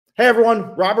Hey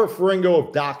everyone, Robert Ferringo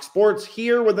of Doc Sports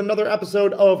here with another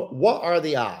episode of What Are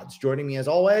the Odds? Joining me as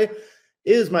always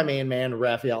is my main man,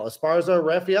 Rafael Esparza.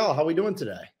 Rafael, how are we doing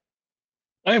today?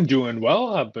 I am doing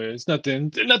well, but it's nothing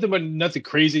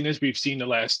craziness we've seen the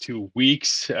last 2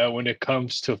 weeks when it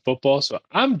comes to football. So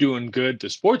I'm doing good. The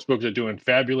sports books are doing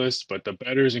fabulous, but the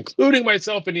betters, including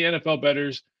myself and the NFL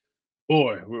betters,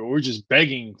 boy, we're just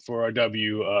begging for a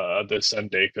W this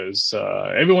Sunday because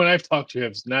everyone I've talked to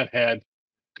has not had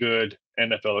good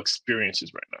NFL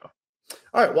experiences right now.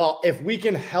 All right, well, if we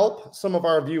can help some of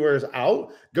our viewers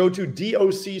out, go to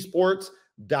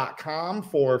docsports.com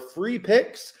for free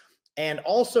picks and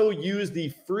also use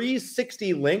the free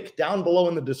 60 link down below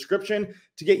in the description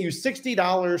to get you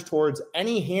 $60 towards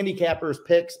any handicappers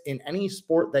picks in any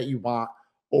sport that you want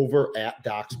over at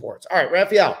Doc Sports. All right,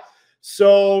 Rafael.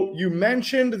 So you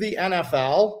mentioned the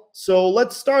NFL. So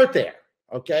let's start there.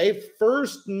 Okay.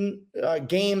 First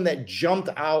game that jumped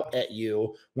out at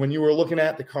you when you were looking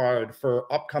at the card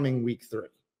for upcoming week 3.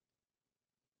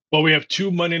 Well, we have two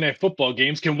Monday Night Football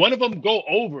games. Can one of them go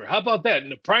over? How about that?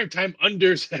 And the primetime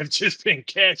unders have just been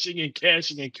cashing and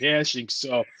cashing and cashing.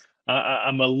 So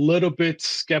I'm a little bit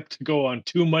skeptical on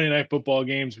two Monday Night Football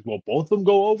games. Will both of them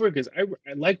go over? Because I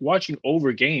like watching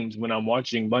over games when I'm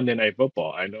watching Monday Night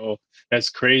Football. I know that's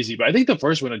crazy, but I think the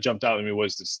first one that jumped out at me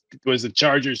was the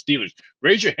Chargers Steelers.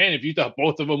 Raise your hand if you thought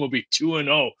both of them would be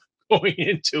 2-0 going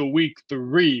into week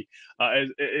 3.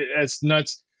 That's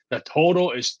nuts. The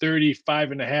total is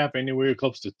 35 and a half, anywhere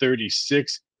close to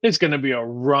 36. It's going to be a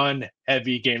run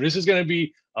heavy game. This is going to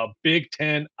be a Big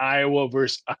Ten Iowa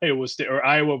versus Iowa State or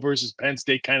Iowa versus Penn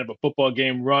State kind of a football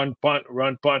game. Run, punt,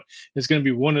 run, punt. It's going to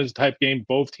be one of the type game.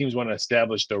 Both teams want to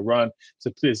establish the run.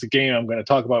 It's a game I'm going to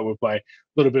talk about with my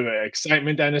little bit of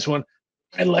excitement on this one.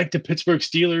 I like the Pittsburgh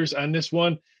Steelers on this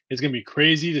one. It's going to be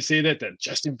crazy to say that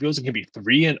Justin Fields can be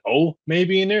 3-0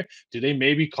 maybe in there. Do they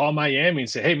maybe call Miami and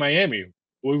say, hey, Miami,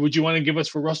 what would you want to give us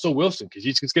for Russell Wilson? Because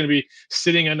he's just going to be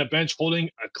sitting on the bench holding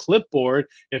a clipboard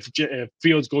if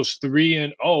Fields goes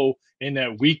 3-0 in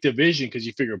that weak division. Because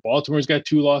you figure Baltimore's got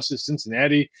 2 losses,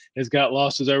 Cincinnati has got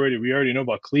losses already. We already know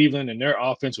about Cleveland and their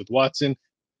offense with Watson.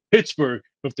 Pittsburgh,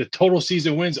 with the total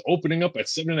season wins opening up at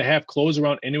 7.5, close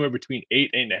around anywhere between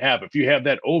 8.5. If you have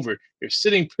that over, you're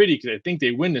sitting pretty because I think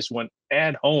they win this one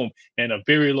at home in a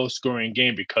very low scoring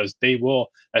game because they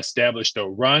will establish the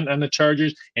run on the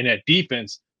Chargers, and that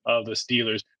defense of the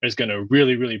Steelers is going to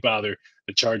really, really bother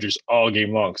the Chargers all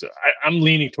game long. So I'm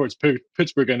leaning towards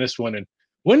Pittsburgh on this one. And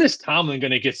when is Tomlin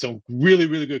going to get some really,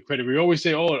 really good credit? We always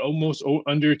say, oh, it almost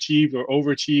underachieved or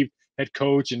overachieved head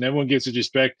coach, and everyone gives his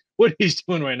respect. What he's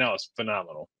doing right now is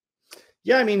phenomenal.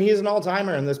 Yeah, I mean, he's an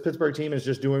all-timer, and this Pittsburgh team is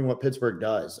just doing what Pittsburgh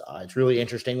does. It's really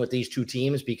interesting with these two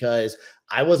teams because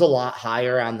I was a lot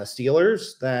higher on the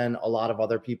Steelers than a lot of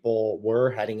other people were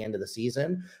heading into the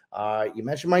season. You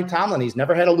mentioned Mike Tomlin. He's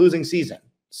never had a losing season.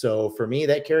 So for me,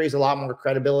 that carries a lot more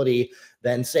credibility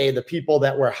than, say, the people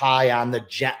that were high on the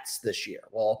Jets this year.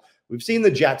 Well, we've seen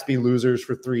the Jets be losers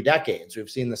for 3 decades. We've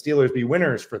seen the Steelers be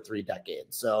winners for 3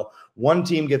 decades. So one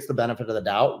team gets the benefit of the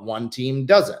doubt, one team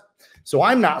doesn't. So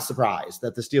I'm not surprised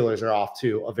that the Steelers are off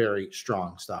to a very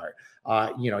strong start.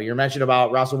 You mentioned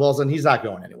about Russell Wilson. He's not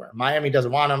going anywhere. Miami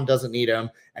doesn't want him, doesn't need him,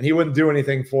 and he wouldn't do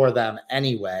anything for them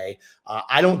anyway.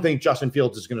 I don't think Justin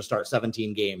Fields is going to start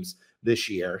 17 games this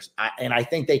year. And I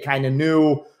think they kind of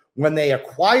knew when they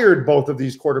acquired both of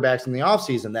these quarterbacks in the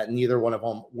offseason that neither one of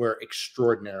them were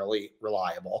extraordinarily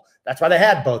reliable. That's why they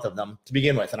had both of them to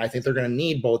begin with. And I think they're going to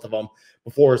need both of them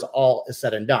before it's all is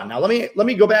said and done. Now, let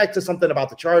me go back to something about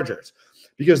the Chargers,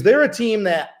 because they're a team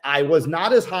that I was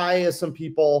not as high as some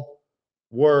people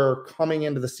were coming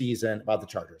into the season about the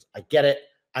Chargers. I get it.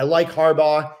 I like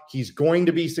Harbaugh. He's going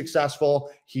to be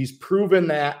successful. He's proven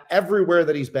that everywhere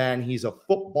that he's been. He's a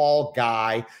football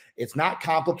guy. It's not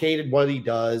complicated what he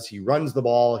does. He runs the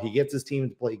ball. He gets his team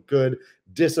to play good,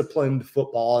 disciplined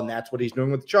football, and that's what he's doing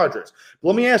with the Chargers. But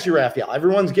let me ask you, Rafael,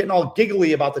 everyone's getting all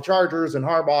giggly about the Chargers and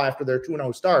Harbaugh after their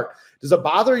 2-0 start. Does it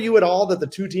bother you at all that the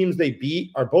two teams they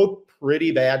beat are both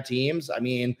pretty bad teams? I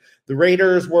mean, the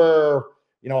Raiders were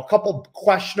a couple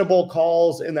questionable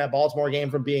calls in that Baltimore game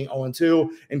from being 0-2,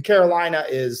 and Carolina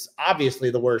is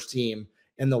obviously the worst team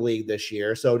in the league this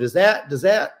year. So does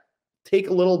that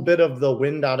take a little bit of the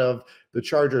wind out of the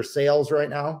Chargers' sails right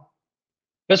now?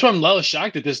 That's why I'm a little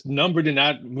shocked that this number did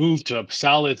not move to a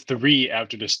solid 3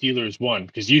 after the Steelers won,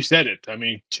 because you said it. I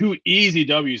mean, 2 easy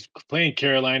W's playing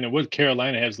Carolina. What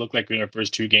Carolina has looked like in their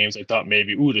first 2 games, I thought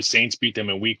maybe, the Saints beat them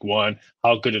in week 1.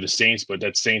 How good are the Saints? But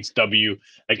that Saints W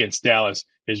against Dallas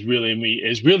is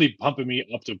really pumping me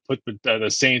up to put the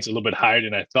Saints a little bit higher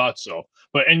than I thought so.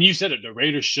 And you said it, the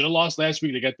Raiders should have lost last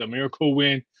week. They got the miracle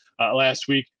win last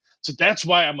week. So that's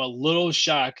why I'm a little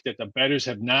shocked that the bettors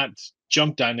have not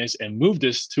jumped on this and moved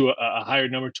this to a higher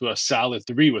number, to a solid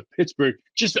 3 with Pittsburgh.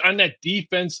 Just on that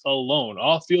defense alone,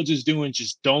 all Fields is doing,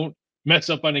 just don't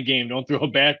mess up on the game. Don't throw a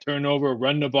bad turnover,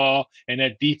 run the ball, and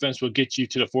that defense will get you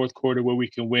to the fourth quarter where we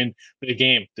can win the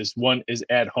game. This one is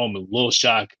at home. A little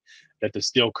shock that the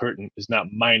Steel Curtain is not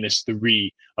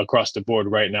 -3 across the board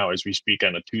right now as we speak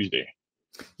on a Tuesday.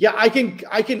 Yeah, I can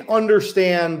definitely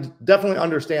understand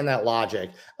that logic.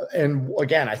 And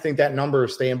again, I think that number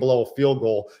is staying below a field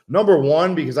goal. Number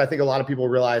one, because I think a lot of people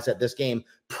realize that this game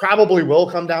probably will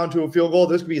come down to a field goal.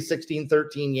 This could be a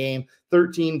 16-13 game,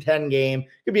 13-10 game. It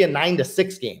could be a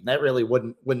 9-6 game. That really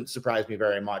wouldn't surprise me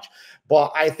very much.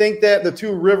 But I think that the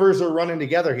two rivers are running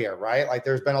together here, right? Like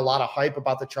there's been a lot of hype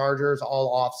about the Chargers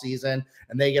all off season,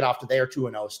 and they get off to their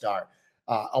 2-0 start.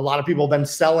 A lot of people have been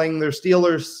selling their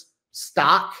Steelers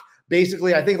stock.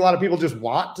 Basically, I think a lot of people just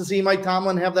want to see Mike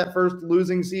Tomlin have that first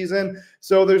losing season.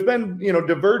 So there's been,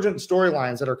 divergent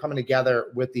storylines that are coming together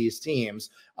with these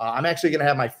teams. I'm actually going to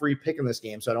have my free pick in this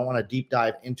game, so I don't want to deep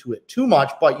dive into it too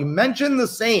much. But you mentioned the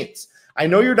Saints. I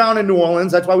know you're down in New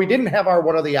Orleans. That's why we didn't have our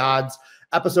What Are the Odds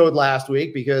episode last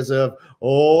week, because of,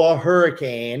 a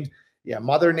hurricane. Yeah,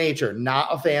 Mother Nature, not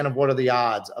a fan of What Are the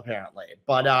Odds, apparently.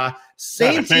 But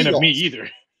Saints, not a fan of me either.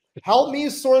 Help me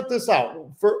sort this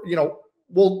out.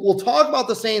 We'll talk about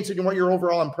the Saints and what your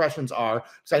overall impressions are,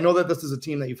 because I know that this is a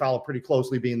team that you follow pretty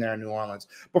closely, being there in New Orleans.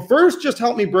 But first, just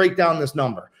help me break down this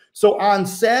number. So on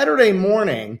Saturday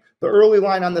morning, the early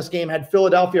line on this game had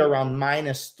Philadelphia around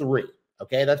 -3.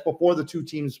 Okay, that's before the two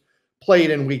teams played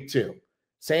in week 2.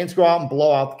 Saints go out and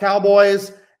blow out the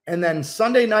Cowboys. And then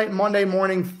Sunday night, Monday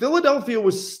morning, Philadelphia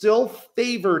was still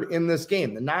favored in this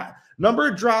game. The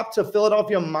number dropped to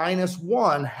Philadelphia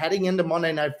 -1 heading into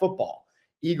Monday Night Football.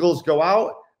 Eagles go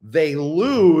out, they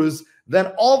lose. Then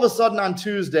all of a sudden on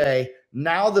Tuesday,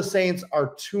 now the Saints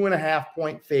are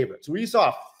 2.5-point favorites. We saw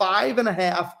a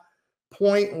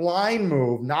 5.5-point line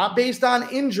move, not based on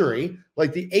injury,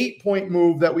 like the 8-point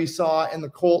move that we saw in the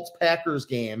Colts-Packers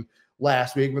game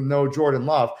last week with no Jordan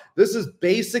Love. This is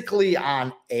basically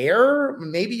on air,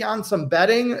 maybe on some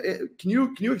betting. Can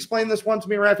you explain this one to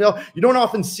me, Raphael? You don't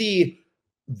often see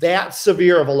that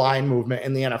severe of a line movement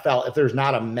in the NFL if there's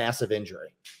not a massive injury.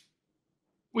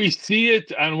 We see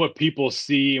it on what people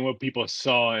see and what people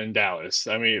saw in Dallas.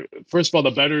 I mean, first of all,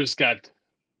 the bettors got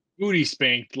booty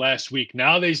spanked last week.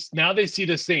 Now they see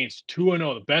the Saints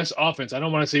 2-0, the best offense. I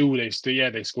don't want to say,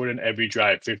 they scored in every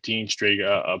drive, 15 straight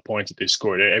points that they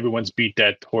scored. Everyone's beat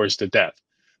that horse to death.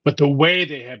 But the way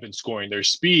they have been scoring, their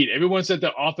speed, everyone said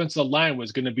the offensive line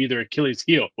was going to be their Achilles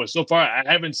heel. But so far,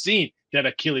 I haven't seen that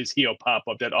Achilles heel pop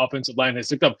up. That offensive line has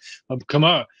picked up. Come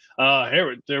on.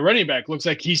 Their running back looks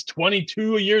like he's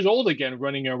 22 years old again,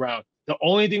 running around. The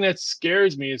only thing that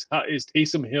scares me is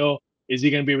Taysom Hill. Is he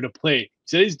going to be able to play? He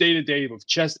said he's day-to-day with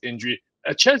chest injury.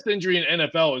 A chest injury in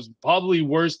NFL is probably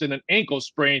worse than an ankle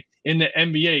sprain in the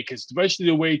NBA, because especially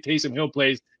the way Taysom Hill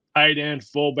plays, tight end,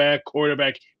 fullback,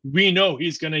 quarterback, we know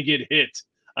he's going to get hit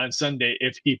on Sunday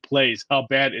if he plays. How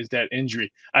bad is that injury?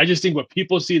 I just think what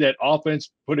people see, that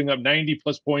offense putting up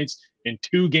 90-plus points in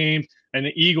 2 games, and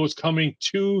the Eagles coming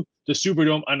to the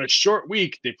Superdome on a short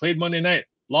week. They played Monday night.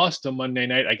 Lost on Monday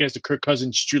night. I guess the Kirk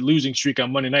Cousins losing streak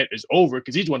on Monday night is over,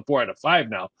 because he's won 4 out of 5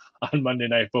 now on Monday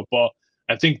Night Football.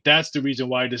 I think that's the reason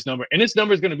why this number is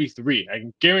going to be 3. I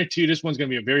can guarantee you this one's going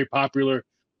to be a very popular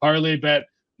parlay bet,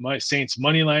 my Saints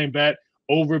money line bet,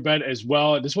 over bet as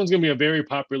well. This one's going to be a very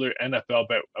popular NFL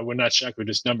bet. I would not shock if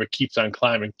this number keeps on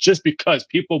climbing, just because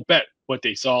people bet what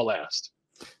they saw last.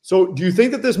 So do you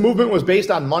think that this movement was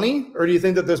based on money, or do you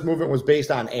think that this movement was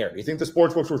based on air? Do you think the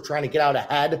sportsbooks were trying to get out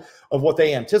ahead of what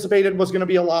they anticipated was going to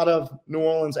be a lot of New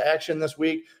Orleans action this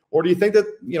week? Or do you think that,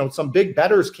 some big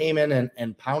bettors came in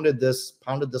and pounded this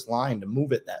line to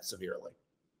move it that severely?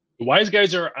 The wise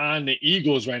guys are on the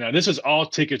Eagles right now. This is all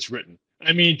tickets written.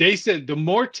 I mean, they said the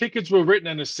more tickets were written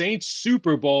on the Saints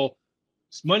Super Bowl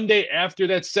Monday after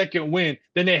that second win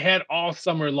than they had all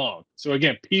summer long. So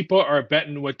again, people are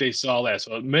betting what they saw last.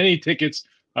 So many tickets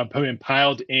are being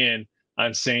piled in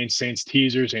on Saints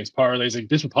teasers, Saints parlays. Like,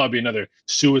 this would probably be another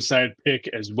suicide pick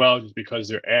as well, just because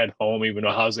they're at home. Even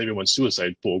though, how's everyone's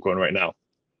suicide pool going right now?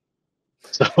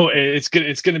 So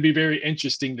it's gonna be very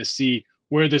interesting to see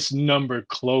where this number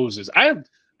closes. I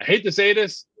hate to say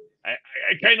this, I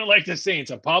kind of like the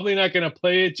Saints. I'm probably not going to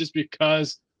play it just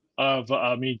because of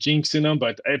me jinxing them.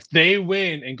 But if they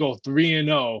win and go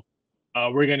 3-0,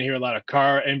 we're going to hear a lot of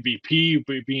Carr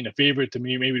MVP being a favorite to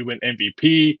me, maybe to win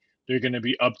MVP. They're going to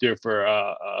be up there for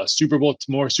a Super Bowl,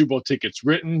 more Super Bowl tickets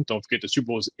written. Don't forget the Super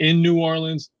Bowl's in New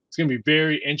Orleans. It's going to be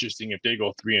very interesting if they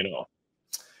go 3-0.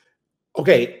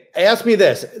 Okay, ask me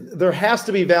this. There has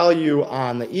to be value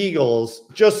on the Eagles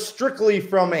just strictly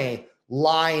from a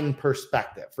line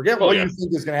perspective. Forget Oh what yeah. you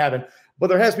think is going to happen, but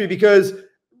there has to be, because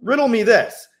riddle me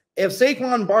this. If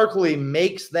Saquon Barkley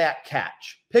makes that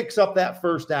catch, picks up that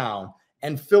first down,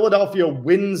 and Philadelphia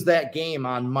wins that game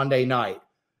on Monday night,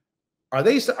 are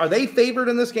they favored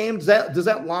in this game? Does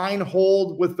that line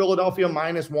hold with Philadelphia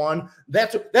 -1?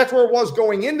 That's where it was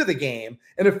going into the game.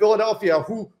 And if Philadelphia,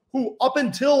 who up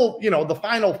until the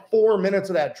final 4 minutes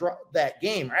of that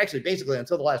game, or actually basically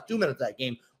until the last 2 minutes of that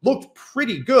game, looked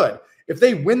pretty good. If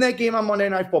they win that game on Monday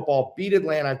Night Football, beat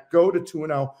Atlanta, go to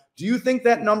 2-0, do you think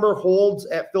that number holds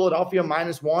at Philadelphia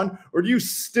 -1, or do you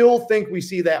still think we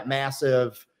see that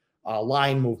massive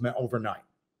line movement overnight?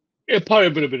 It probably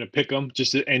would have been a pick 'em,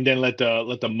 and then let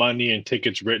the money and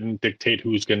tickets written dictate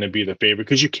who's going to be the favorite,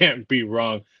 because you can't be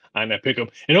wrong on that pick 'em.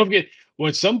 And don't forget,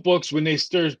 when some books, when they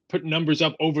start putting numbers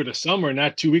up over the summer,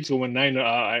 not 2 weeks ago, when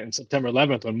in September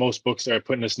 11th, when most books started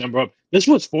putting this number up, this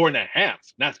was 4.5,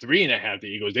 not 3.5. The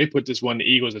Eagles, they put this one, the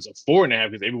Eagles, as a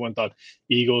 4.5, because everyone thought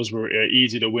Eagles were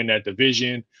easy to win that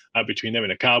division between them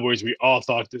and the Cowboys. We all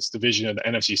thought this division of the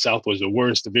NFC South was the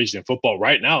worst division in football.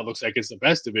 Right now, it looks like it's the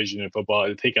best division in football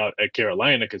to take out at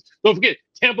Carolina, because don't forget,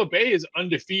 Tampa Bay is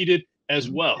undefeated as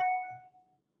well.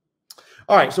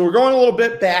 All right, so we're going a little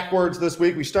bit backwards this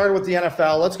week. We started with the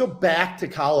NFL. Let's go back to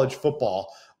college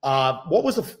football. What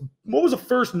was the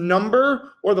first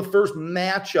number or the first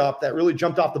matchup that really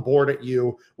jumped off the board at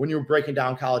you when you were breaking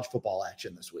down college football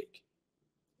action this week?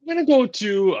 I'm going to go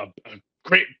to a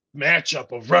great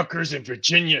matchup of Rutgers and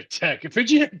Virginia Tech.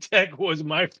 Virginia Tech was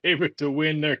my favorite to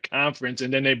win their conference,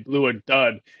 and then they blew a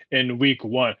dud in week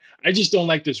 1. I just don't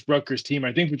like this Rutgers team.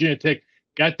 I think Virginia Tech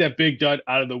got that big dud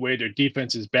out of the way. Their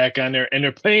defense is back on there, and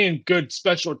they're playing good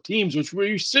special teams, which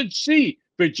we should see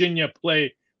Virginia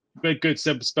play good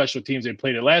special teams. They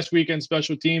played it last weekend,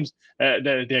 special teams.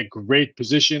 They had great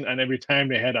position on every time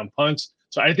they had on punts.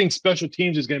 So I think special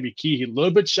teams is going to be key. He's a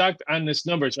little bit shocked on this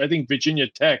number. So I think Virginia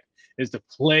Tech is the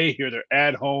play here. They're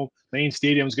at home. Lane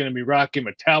Stadium is going to be rocking.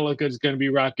 Metallica is going to be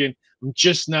rocking. I'm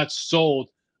just not sold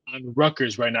on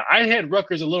Rutgers right now. I had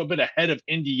Rutgers a little bit ahead of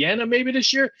Indiana maybe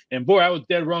this year, and boy, I was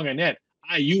dead wrong on that.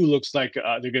 IU looks like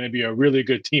they're going to be a really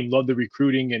good team. Love the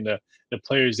recruiting and the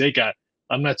players they got.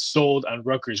 I'm not sold on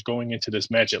Rutgers going into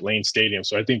this match at Lane Stadium,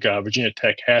 so I think Virginia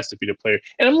Tech has to be the player.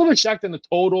 And I'm a little bit shocked on the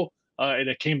total.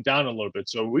 It came down a little bit,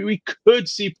 so we could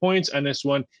see points on this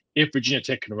one if Virginia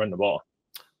Tech can run the ball.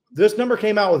 This number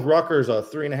came out with Rutgers, a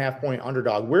 3.5-point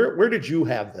underdog. Where did you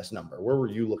have this number? Where were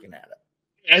you looking at it?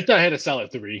 I thought I had a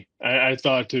solid 3. I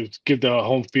thought to give the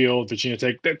home field Virginia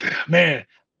Tech. Man,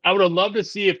 I would have loved to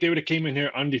see if they would have came in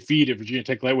here undefeated, Virginia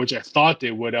Tech, which I thought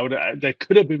they would. That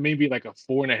could have been maybe like a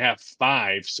 4.5,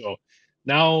 5. So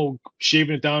now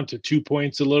shaving it down to 2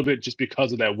 points a little bit just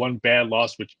because of that one bad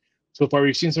loss, which so far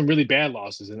we've seen some really bad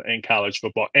losses in college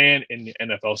football and in the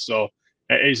NFL. So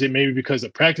is it maybe because the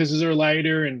practices are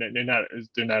lighter and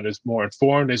they're not as more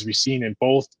informed as we've seen in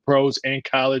both pros and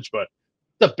college? But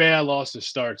it's a bad loss to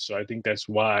start, so I think that's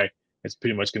why it's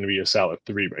pretty much going to be a solid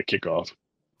 3 by kickoff.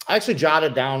 I actually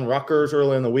jotted down Rutgers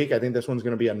early in the week. I think this one's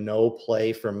going to be a no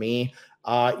play for me.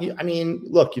 I mean,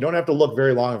 look, you don't have to look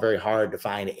very long and very hard to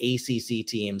find ACC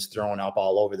teams throwing up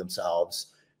all over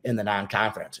themselves in the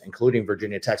non-conference, including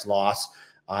Virginia Tech's loss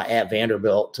at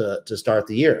Vanderbilt to start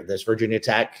the year. This Virginia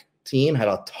Tech team had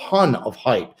a ton of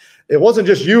hype. It wasn't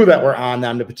just you that were on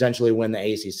them to potentially win the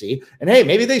ACC. And hey,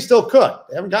 maybe they still could.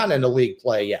 They haven't gotten into league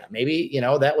play yet. Maybe,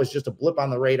 that was just a blip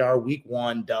on the radar, week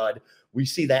 1 dud. We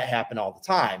see that happen all the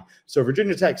time. So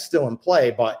Virginia Tech's still in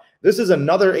play, but this is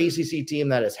another ACC team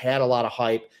that has had a lot of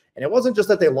hype. And it wasn't just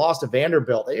that they lost to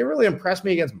Vanderbilt. They really impressed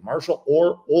me against Marshall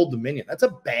or Old Dominion. That's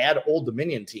a bad Old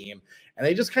Dominion team. And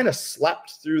they just kind of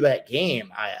slept through that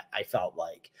game, I felt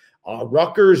like.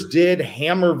 Rutgers did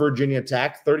hammer Virginia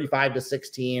Tech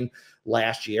 35-16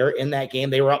 last year. In that game,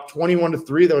 they were up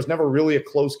 21-3. There was never really a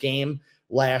close game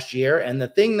last year. And the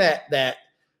thing that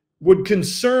would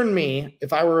concern me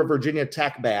if I were a Virginia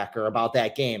Tech backer about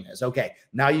that game is, okay,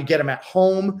 now you get them at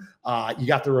home. You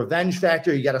got the revenge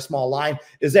factor. You got a small line.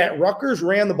 Is that Rutgers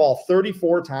ran the ball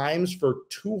 34 times for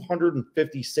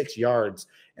 256 yards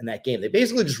in that game. They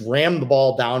basically just rammed the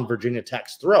ball down Virginia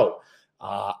Tech's throat.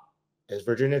 Is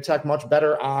Virginia Tech much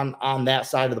better on that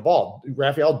side of the ball?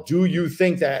 Raphael, do you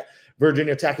think that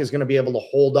Virginia Tech is going to be able to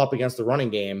hold up against the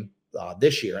running game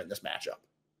this year in this matchup?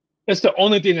 That's the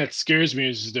only thing that scares me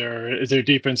is their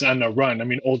defense on the run. I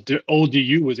mean,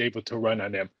 ODU was able to run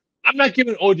on them. I'm not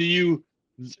giving ODU.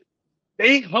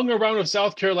 They hung around with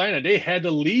South Carolina. They had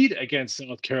the lead against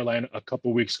South Carolina a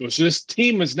couple weeks ago. So this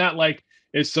team is not like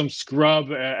it's some scrub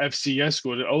FCS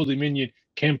school. The Old Dominion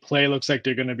can play. Looks like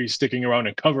they're going to be sticking around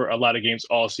and cover a lot of games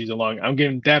all season long. I'm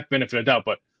giving that benefit of doubt,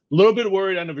 but a little bit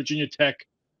worried on the Virginia Tech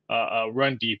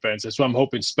run defense. That's why I'm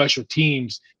hoping special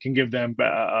teams can give them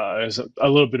a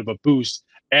little bit of a boost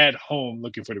at home,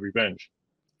 looking for the revenge.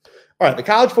 All right, the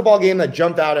college football game that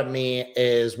jumped out at me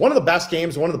is one of the best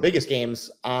games, one of the biggest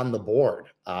games on the board.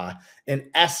 An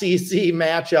SEC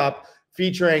matchup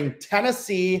featuring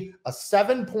Tennessee, a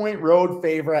 7-point road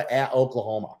favorite at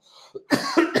Oklahoma.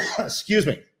 Excuse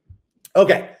me.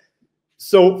 Okay,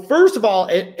 so first of all,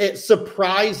 it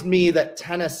surprised me that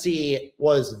Tennessee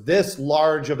was this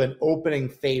large of an opening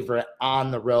favorite on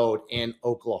the road in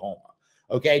Oklahoma.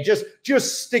 Okay, just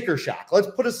sticker shock. Let's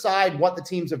put aside what the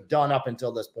teams have done up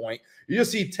until this point. You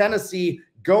just see Tennessee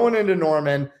going into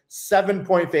Norman,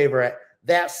 7-point favorite.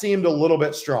 That seemed a little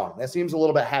bit strong. That seems a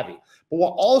little bit heavy. But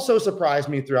what also surprised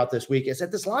me throughout this week is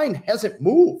that this line hasn't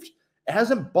moved. It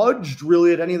hasn't budged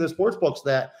really at any of the sports books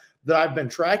that I've been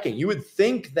tracking. You would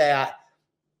think that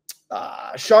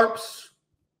Sharps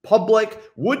Public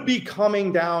would be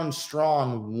coming down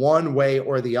strong one way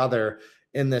or the other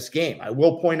in this game. I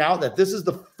will point out that this is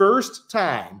the first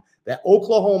time that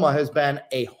Oklahoma has been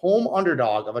a home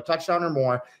underdog of a touchdown or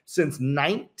more since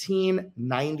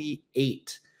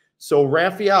 1998. So,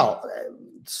 Raphael,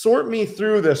 sort me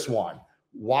through this one.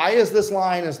 Why is this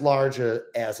line as large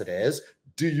as it is?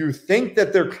 Do you think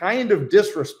that they're kind of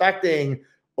disrespecting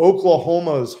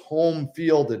Oklahoma's home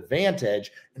field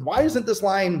advantage? And why isn't this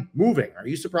line moving? Are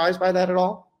you surprised by that at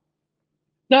all?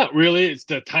 Not really. It's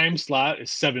the time slot is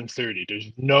 7:30.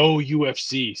 There's no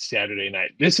UFC Saturday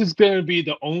night. This is going to be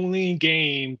the only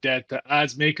game that the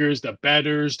odds makers, the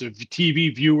bettors, the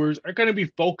TV viewers are going to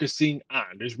be focusing on.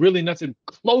 There's really nothing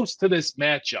close to this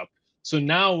matchup. So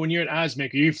now when you're an odds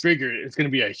maker, you figure it's going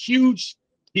to be a huge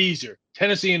teaser.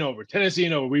 Tennessee and over. Tennessee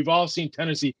and over. We've all seen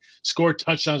Tennessee score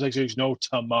touchdowns like there's no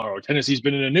tomorrow. Tennessee's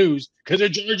been in the news because they're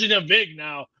charging a vig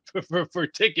now for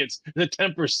tickets, the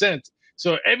 10%.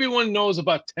 So everyone knows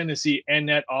about Tennessee and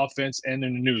that offense and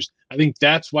in the news. I think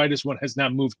that's why this one has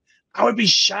not moved. I would be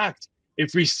shocked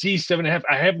if we see 7.5.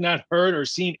 I have not heard or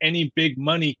seen any big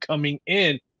money coming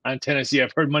in on Tennessee.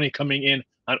 I've heard money coming in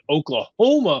on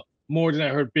Oklahoma more than I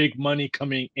heard big money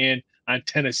coming in on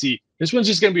Tennessee. This one's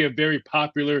just going to be a very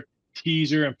popular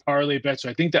teaser and parlay bet.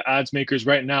 So I think the odds makers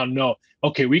right now know,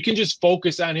 okay, we can just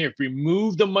focus on here. If we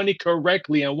move the money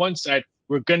correctly on one side,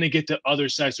 we're going to get the other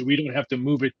side, so we don't have to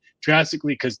move it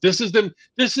drastically, because this is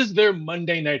their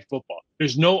Monday Night Football.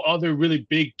 There's no other really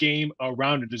big game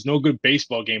around it. There's no good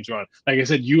baseball games around. Like I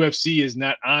said, UFC is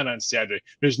not on Saturday.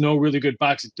 There's no really good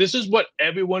boxing. This is what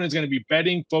everyone is going to be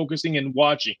betting, focusing, and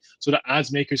watching, so the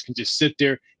odds makers can just sit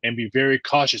there and be very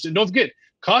cautious. And don't forget,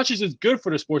 cautious is good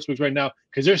for the sportsbooks right now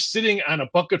because they're sitting on a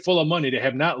bucket full of money. They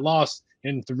have not lost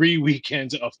in 3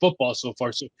 weekends of football so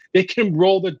far. So they can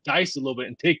roll the dice a little bit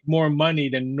and take more money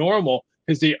than normal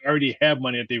because they already have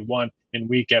money that they won in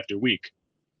week after week.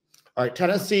 All right,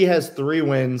 Tennessee has 3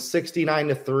 wins,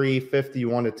 69-3,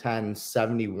 51-10,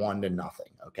 71-0.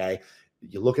 Okay,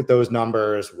 you look at those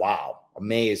numbers. Wow,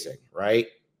 amazing, right?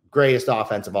 Greatest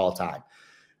offense of all time.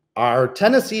 Are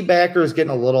Tennessee backers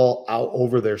getting a little out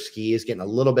over their skis, getting a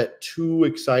little bit too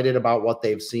excited about what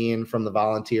they've seen from the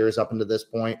Volunteers up until this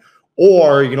point?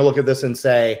 Or you're going to look at this and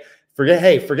say,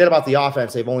 forget about the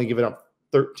offense. They've only given up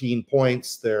 13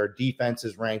 points. Their defense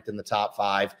is ranked in the top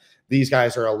 5. These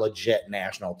guys are a legit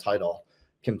national title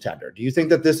contender. Do you think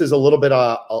that this is a little bit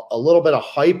of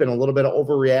hype and a little bit of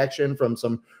overreaction from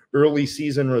some early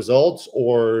season results,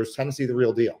 or is Tennessee the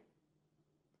real deal?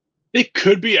 It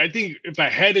could be. I think if I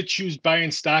had to choose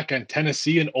buying stock on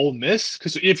Tennessee and Ole Miss,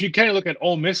 because if you kind of look at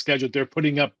Ole Miss schedule, they're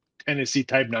putting up Tennessee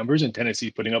type numbers and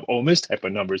Tennessee putting up Ole Miss type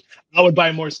of numbers. I would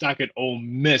buy more stock at Ole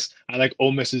Miss. I like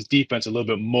Ole Miss's defense a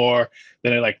little bit more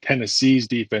than I like Tennessee's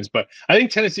defense, but I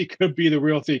think Tennessee could be the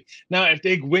real thing. Now, if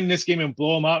they win this game and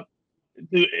blow them out,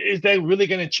 is that really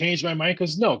going to change my mind?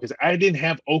 Because no, because I didn't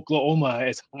have Oklahoma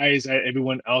as high as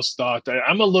everyone else thought.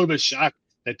 I'm a little bit shocked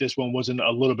that this one wasn't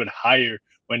a little bit higher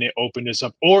when they opened this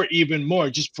up, or even more,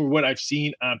 just for what I've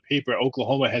seen on paper.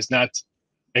 Oklahoma has not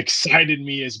excited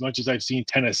me as much as I've seen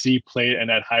Tennessee play and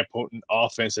that high potent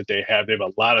offense that they have. They have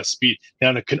a lot of speed.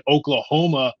 Now, can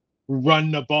Oklahoma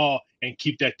run the ball and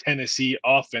keep that Tennessee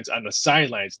offense on the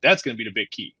sidelines? That's going to be the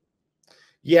big key.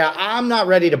 Yeah, I'm not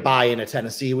ready to buy into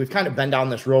Tennessee. We've kind of been down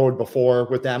this road before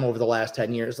with them over the last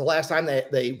 10 years. The last time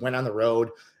they went on the road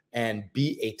and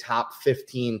beat a top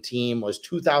 15 team was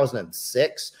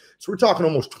 2006. So we're talking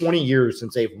almost 20 years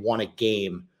since they've won a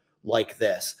game like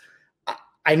this.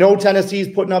 I know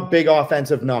Tennessee's putting up big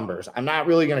offensive numbers. I'm not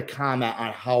really going to comment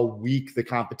on how weak the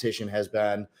competition has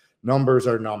been numbers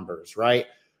are numbers, right?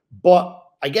 But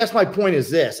I guess my point is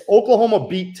this. Oklahoma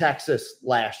beat Texas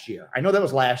last year. I know that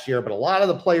was last year, but a lot of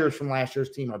the players from last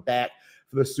year's team are back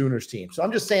for the Sooners team. So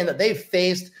I'm just saying that they've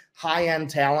faced high-end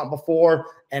talent before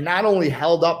and not only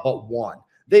held up, but won.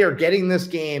 They are getting this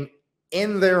game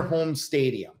in their home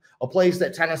stadium, a place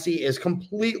that Tennessee is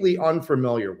completely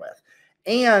unfamiliar with.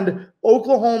 And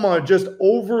Oklahoma, just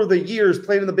over the years,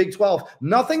 played in the Big 12.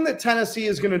 Nothing that Tennessee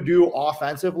is going to do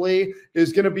offensively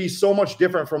is going to be so much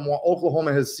different from what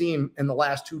Oklahoma has seen in the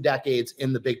last 2 decades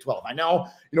in the Big 12. I know,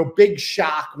 big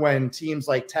shock when teams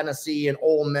like Tennessee and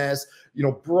Ole Miss,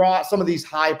 brought some of these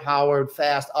high-powered,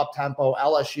 fast, up-tempo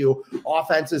LSU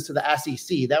offenses to the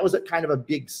SEC. That was kind of a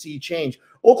big sea change.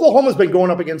 Oklahoma's been going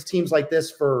up against teams like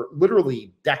this for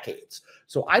literally decades.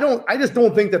 So I just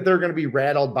don't think that they're going to be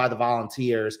rattled by the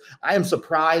Volunteers. I am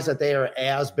surprised that they are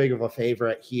as big of a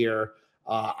favorite here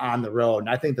on the road. And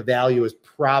I think the value is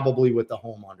probably with the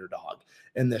home underdog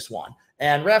in this one.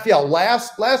 And Raphael,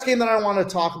 last game that I want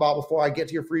to talk about before I get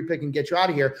to your free pick and get you out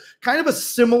of here, kind of a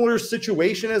similar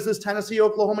situation as this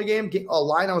Tennessee-Oklahoma game, a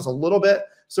line I was a little bit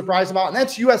surprised about, and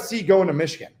that's USC going to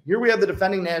Michigan. Here we have the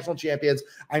defending national champions.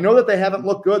 I know that they haven't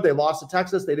looked good. They lost to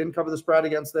Texas. They didn't cover the spread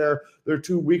against their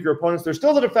 2 weaker opponents. They're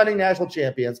still the defending national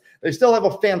champions. They still have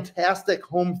a fantastic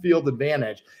home field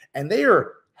advantage, and they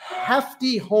are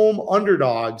hefty home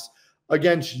underdogs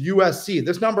against USC.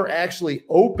 This number actually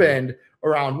opened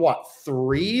around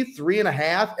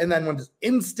 3.5, and then when it's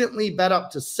instantly bet up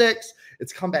to 6,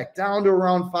 it's come back down to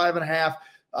around 5.5.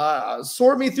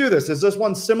 Sort me through this. Is this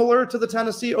one similar to the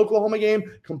Tennessee-Oklahoma game?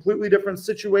 Completely different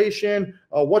situation.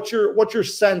 What's your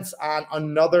sense on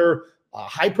another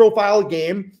high-profile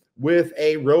game with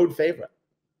a road favorite?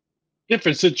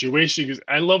 Different situation, because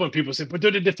I love when people say, but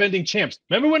they're the defending champs.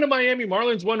 Remember when the Miami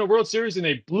Marlins won the World Series and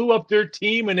they blew up their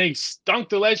team and they stunk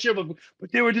the last year, but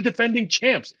they were the defending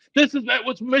champs. That's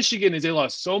what Michigan is. They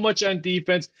lost so much on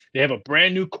defense. They have a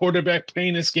brand new quarterback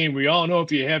playing this game. We all know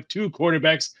if you have 2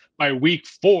 quarterbacks by week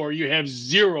 4, you have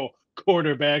 0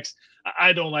 quarterbacks.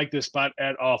 I don't like this spot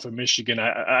at all for Michigan.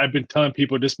 I've been telling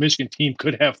people this Michigan team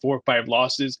could have 4 or 5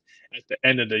 losses at the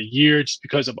end of the year just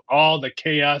because of all the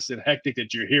chaos and hectic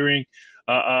that you're hearing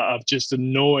of just the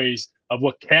noise of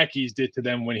what Khakis did to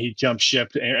them when he jumped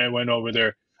ship and went over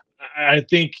there. I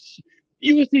think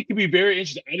USC could be very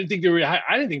interesting. I didn't think they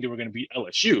were going to beat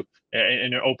LSU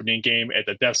in their opening game at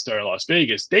the Death Star in Las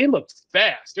Vegas. They looked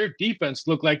fast. Their defense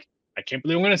looked like, I can't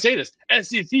believe I'm going to say this,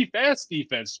 SEC fast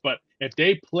defense. But if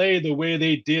they play the way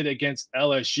they did against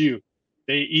LSU,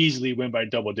 they easily win by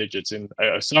double digits. And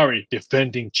sorry,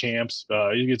 defending champs.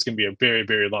 It's going to be a very,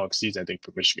 very long season, I think,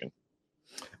 for Michigan.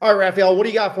 All right, Raphael, what do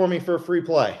you got for me for a free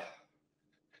play?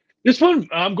 This one,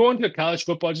 I'm going to college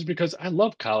football just because I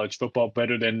love college football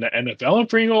better than the NFL. And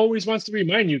Frank always wants to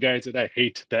remind you guys that I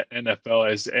hate the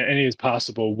NFL as any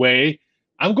possible way.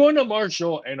 I'm going to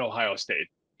Marshall and Ohio State.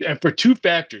 And for 2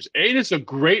 factors. A, it's a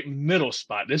great middle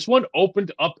spot. This one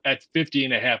opened up at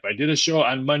 50.5. I did a show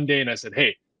on Monday and I said,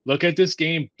 hey, look at this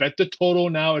game. Bet the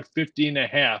total now at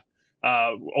 50.5.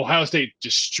 Ohio State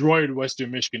destroyed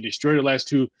Western Michigan, destroyed the last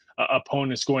 2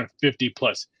 opponents, scoring 50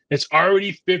 plus. It's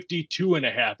already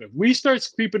 52.5. If we start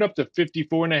creeping up to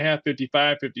 54.5,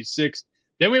 55, 56,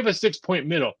 then we have a 6-point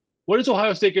middle. What is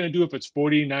Ohio State going to do if it's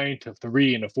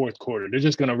 49-3 in the 4th quarter? They're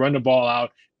just going to run the ball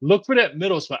out. Look for that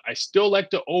middle spot. I still like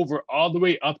the over all the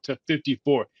way up to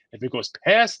 54. If it goes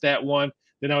past that one,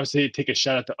 then I would say take a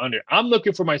shot at the under. I'm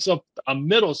looking for myself a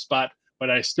middle spot, but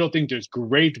I still think there's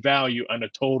great value on the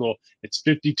total. It's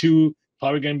 52,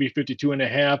 probably going to be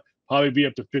 52.5. Probably be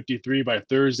up to 53 by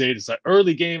Thursday. It's an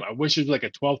early game. I wish it was like a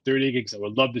 12:30 game because I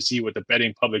would love to see what the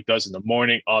betting public does in the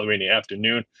morning all the way in the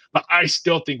afternoon. But I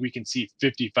still think we can see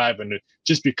 55 in it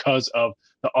just because of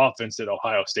the offense that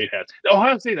Ohio State has.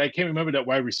 Ohio State, I can't remember that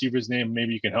wide receiver's name.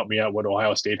 Maybe you can help me out what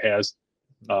Ohio State has.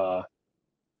 Probably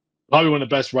one of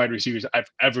the best wide receivers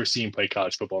I've ever seen play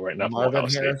college football right now. Marvin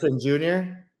Harrison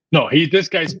Jr.? No, this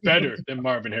guy's better than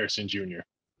Marvin Harrison Jr.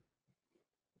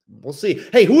 We'll see.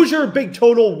 Hey, who was your big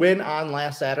total win on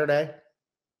last Saturday?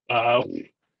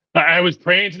 I was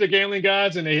praying to the gambling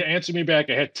gods, and they answered me back.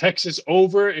 I had Texas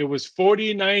over. It was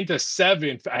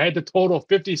 49-7. I had the total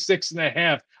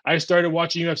 56.5. I started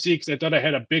watching UFC because I thought I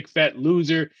had a big fat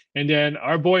loser. And then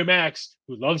our boy Max,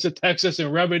 who loves to text us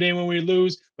and rub it in when we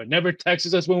lose, but never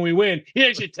texts us when we win, he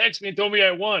actually texted me and told me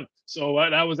I won. So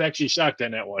I was actually shocked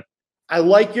on that one. I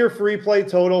like your free play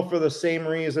total for the same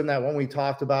reason that when we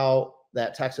talked about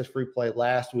that Texas free play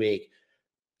last week,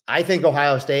 I think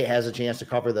Ohio State has a chance to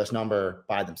cover this number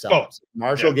by themselves.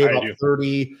 Marshall gave up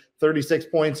 30, 36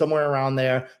 points, somewhere around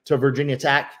there, to Virginia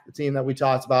Tech, the team that we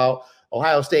talked about.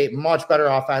 Ohio State much better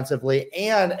offensively.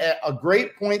 And a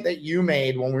great point that you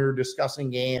made when we were discussing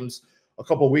games a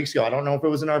couple of weeks ago, I don't know if it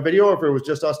was in our video or if it was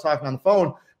just us talking on the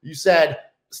phone, you said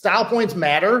style points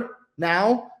matter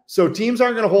now, so teams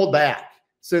aren't going to hold back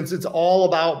since it's all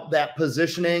about that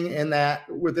positioning and that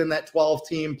within that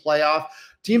 12-team playoff.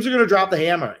 Teams are going to drop the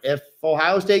hammer. If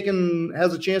Ohio State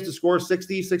has a chance to score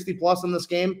 60 plus in this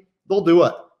game, they'll do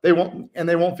it. They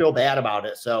won't feel bad about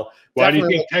it. So why do you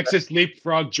think Texas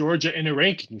leapfrogged Georgia in the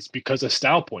rankings? Because of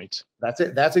style points. That's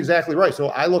it. That's exactly right. So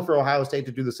I look for Ohio State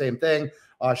to do the same thing.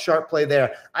 Sharp play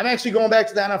there. I'm actually going back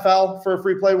to the NFL for a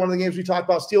free play. One of the games we talked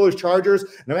about, Steelers-Chargers,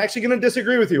 and I'm actually going to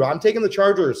disagree with you. I'm taking the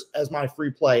Chargers as my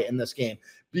free play in this game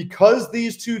because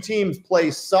these two teams play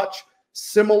such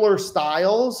similar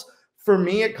styles. For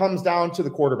me, it comes down to the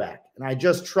quarterback. And I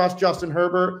just trust Justin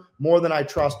Herbert more than I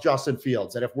trust Justin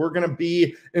Fields. And if we're going to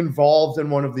be involved in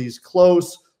one of these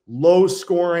close,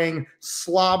 low-scoring,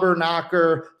 slobber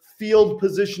knocker, field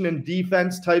position and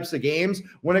defense types of games,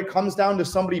 when it comes down to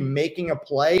somebody making a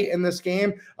play in this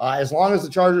game, as long as the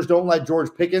Chargers don't let George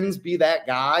Pickens be that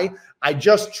guy, I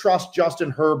just trust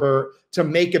Justin Herbert to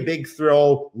make a big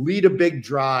throw, lead a big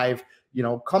drive,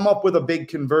 come up with a big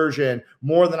conversion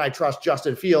more than I trust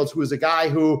Justin Fields, who is a guy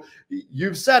who,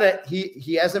 you've said it,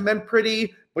 he hasn't been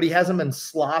pretty, but he hasn't been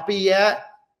sloppy yet.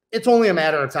 It's only a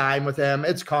matter of time with him.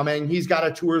 It's coming. He's got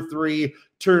a 2 or 3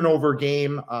 turnover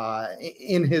game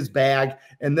in his bag,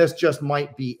 and this just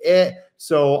might be it.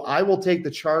 So I will take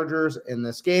the Chargers in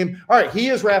this game. All right, he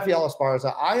is Rafael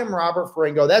Esparza. I am Robert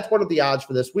Faringo. That's one of the odds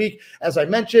for this week. As I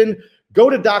mentioned, go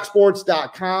to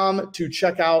DocSports.com to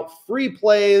check out free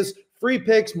plays, free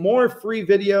picks, more free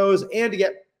videos, and to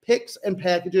get picks and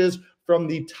packages from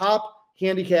the top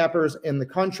handicappers in the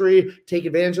country. Take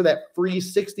advantage of that free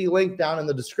 60 link down in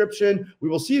the description. We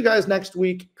will see you guys next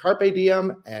week. Carpe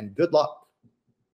diem and good luck.